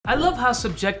I love how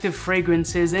subjective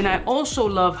fragrance is, and I also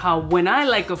love how when I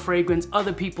like a fragrance,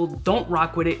 other people don't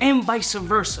rock with it, and vice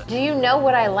versa. Do you know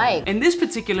what I like? In this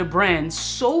particular brand,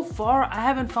 so far, I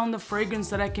haven't found a fragrance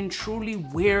that I can truly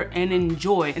wear and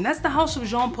enjoy, and that's the house of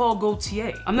Jean-Paul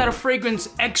Gaultier. I'm not a fragrance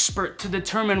expert to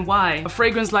determine why a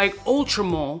fragrance like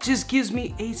Ultramol just gives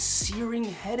me a searing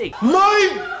headache.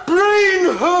 My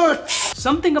brain hurts!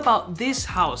 Something about this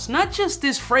house, not just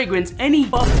this fragrance, any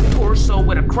buff torso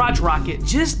with a crotch rocket,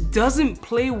 just doesn't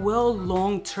play well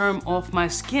long-term off my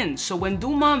skin. So when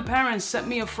Dumont parents sent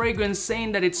me a fragrance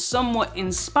saying that it's somewhat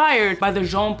inspired by the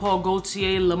Jean-Paul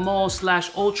Gaultier Le Male /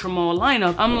 Ultramol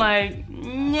lineup, I'm like,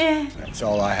 yeah. That's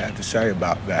all I have to say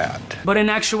about that. But in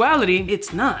actuality,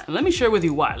 it's not. Let me share with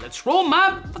you why. Let's roll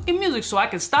my fucking music so I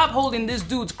can stop holding this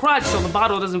dude's crotch so the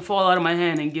bottle doesn't fall out of my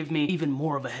hand and give me even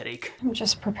more of a headache. I'm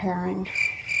just preparing.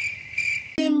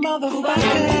 We're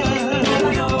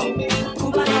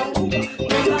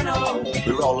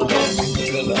all alone.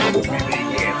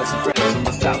 Yeah, but some friends from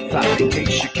the south side. In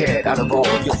case you cared, out of all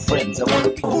your friends, I want to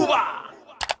be Cuba.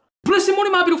 Blessed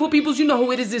morning, my beautiful peoples. You know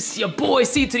who it is. This is your boy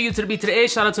C to the U to the B to the A.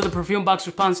 Shout out to the perfume box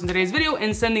response in today's video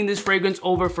and sending this fragrance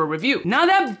over for review. Now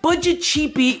that budget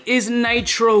cheapie is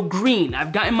Nitro Green.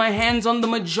 I've gotten my hands on the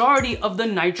majority of the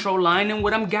Nitro line, and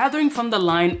what I'm gathering from the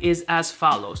line is as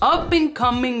follows. Up and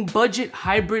coming budget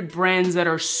hybrid brands that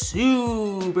are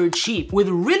super cheap with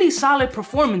really solid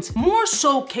performance, more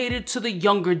so catered to the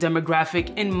younger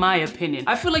demographic in my opinion.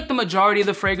 I feel like the majority of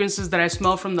the fragrances that I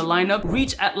smell from the lineup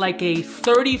reach at like a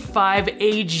 35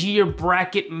 age year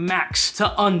bracket max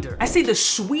to under. I say the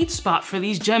sweet spot for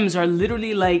these gems are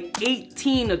literally like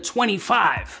 18 to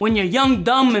 25. When you're young,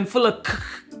 dumb, and full of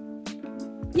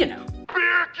you know.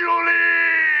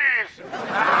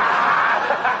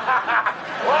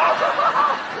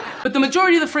 But the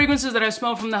majority of the fragrances that I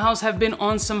smell from the house have been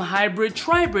on some hybrid,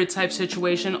 tribrid type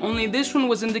situation, only this one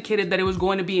was indicated that it was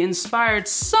going to be inspired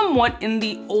somewhat in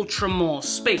the Ultramol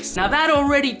space. Now that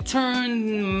already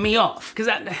turned me off, because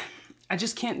I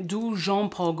just can't do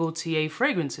Jean-Paul Gaultier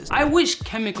fragrances. I wish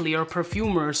Chemically or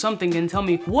Perfumer or something can tell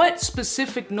me what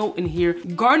specific note in here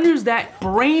garners that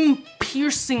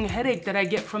brain-piercing headache that I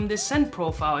get from this scent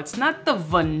profile. It's not the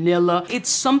vanilla, it's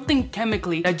something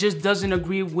chemically that just doesn't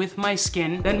agree with my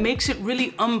skin that makes it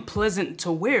really unpleasant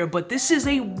to wear. But this is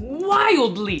a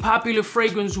wildly popular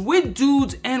fragrance with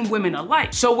dudes and women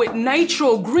alike. So with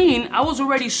Nitro Green, I was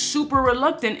already super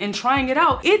reluctant in trying it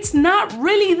out. It's not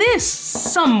really this,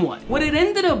 somewhat. What it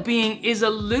ended up being is a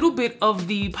little bit of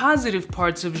the positive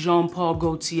parts of Jean-Paul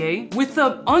Gaultier with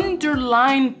an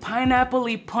underlying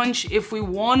pineapple-y punch. If we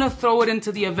want to throw it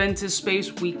into the Aventus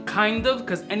space, we kind of,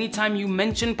 because anytime you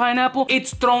mention pineapple,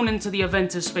 it's thrown into the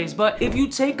Aventus space. But if you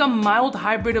take a mild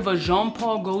hybrid of a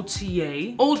Jean-Paul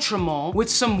Gaultier Ultramol with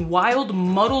some wild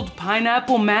muddled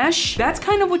pineapple mash, that's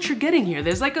kind of what you're getting here.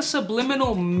 There's like a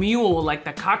subliminal mule, like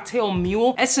the cocktail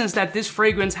mule essence that this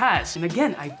fragrance has. And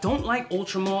again, I don't like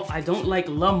Ultramol, I don't like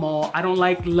Le Male, I don't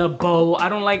like Le Beau, I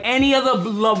don't like any other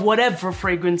whatever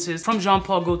fragrances from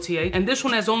Jean-Paul Gaultier. And this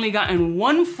one has only gotten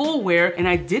one full wear and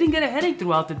I didn't get a headache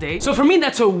throughout the day. So for me,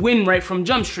 that's a win right from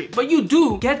Jump Street. But you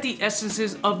do get the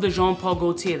essences of the Jean-Paul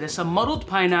Gaultier. There's a muddled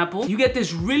pineapple. You get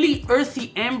this really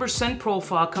earthy amber scent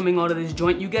profile coming out of this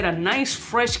joint. You get a nice,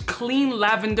 fresh, clean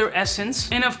lavender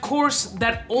essence. And of course,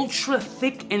 that ultra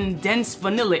thick and dense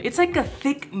vanilla. It's like a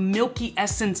thick, milky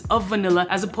essence of vanilla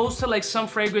as opposed to like some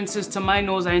fragrances, to my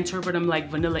nose, I interpret them like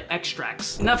vanilla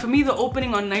extracts. Now for me, the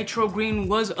opening on Nitro Green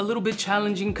was a little bit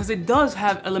challenging because it does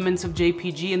have elements of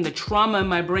JPG and the trauma in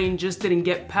my brain just didn't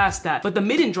get past that. But the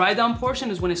mid and dry down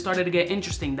portion is when it started to get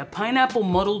interesting. The pineapple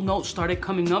muddled note started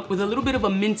coming up with a little bit of a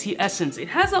minty essence. It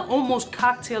has an almost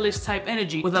cocktailish type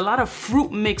energy with a lot of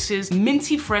fruit mixes,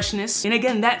 minty freshness, and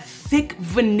again, that thick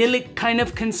vanillic kind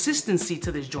of consistency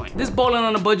to this joint. This ballin'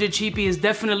 on a budget cheapie is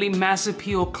definitely mass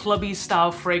appeal clubby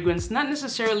style fragrance, not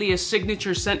necessarily a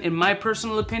signature scent in my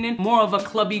personal opinion, more of a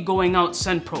clubby going out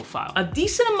scent profile. A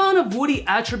decent amount of woody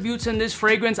attributes in this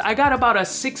fragrance. I got about a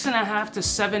 6.5 to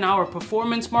 7 hour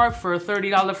performance mark for a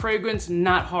 $30 fragrance,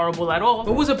 not horrible at all.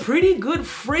 It was a pretty good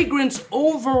fragrance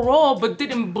overall, but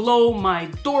didn't blow my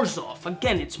doors off.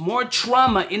 Again, it's more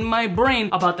trauma in my brain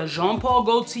about the Jean-Paul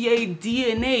Gaultier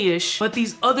DNA-ish, but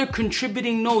these other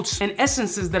contributing notes and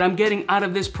essences that I'm getting out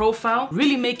of this profile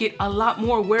really make it a lot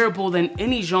more wearable than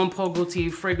any Jean-Paul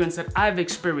Gaultier fragrance that I've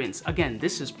experienced. Again,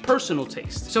 this is personal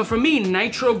taste. So for me,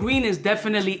 Nitro Green is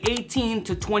definitely 18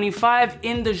 to 25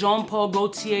 in the Jean-Paul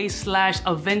Gaultier /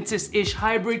 Aventus-ish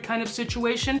hybrid kind of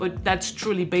situation, but that's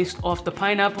truly based off the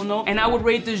pineapple note. And I would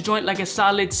rate this joint like a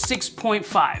solid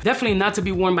 6.5. Definitely not to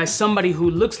be worn by somebody who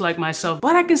looks like myself,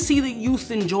 but I can see the youth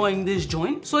just enjoying this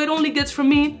joint, so it only gets from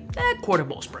me that quarter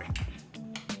bowl spray.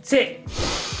 That's it.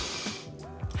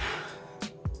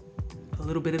 A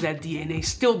little bit of that DNA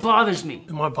still bothers me.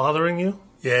 Am I bothering you?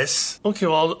 Yes. Okay,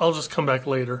 well, I'll just come back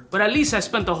later. But at least I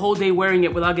spent the whole day wearing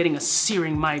it without getting a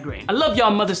searing migraine. I love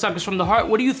y'all mother suckers from the heart.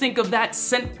 What do you think of that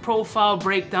scent profile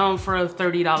breakdown for a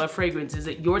 $30 fragrance? Is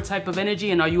it your type of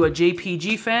energy and are you a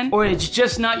JPG fan? Or it's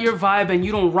just not your vibe and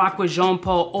you don't rock with Jean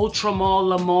Paul Ultra Mall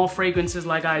Le Mall fragrances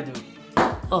like I do?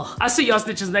 Ugh. I'll see y'all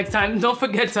snitches next time. Don't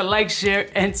forget to like, share,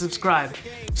 and subscribe.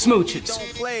 Smooches.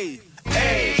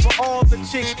 Hey, for all the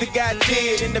chicks that got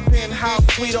dead in the penthouse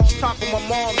suite on top of my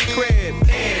mom's crib.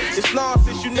 It's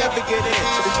nonsense you never get in.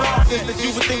 It's nonsense that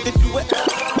you would think that you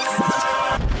would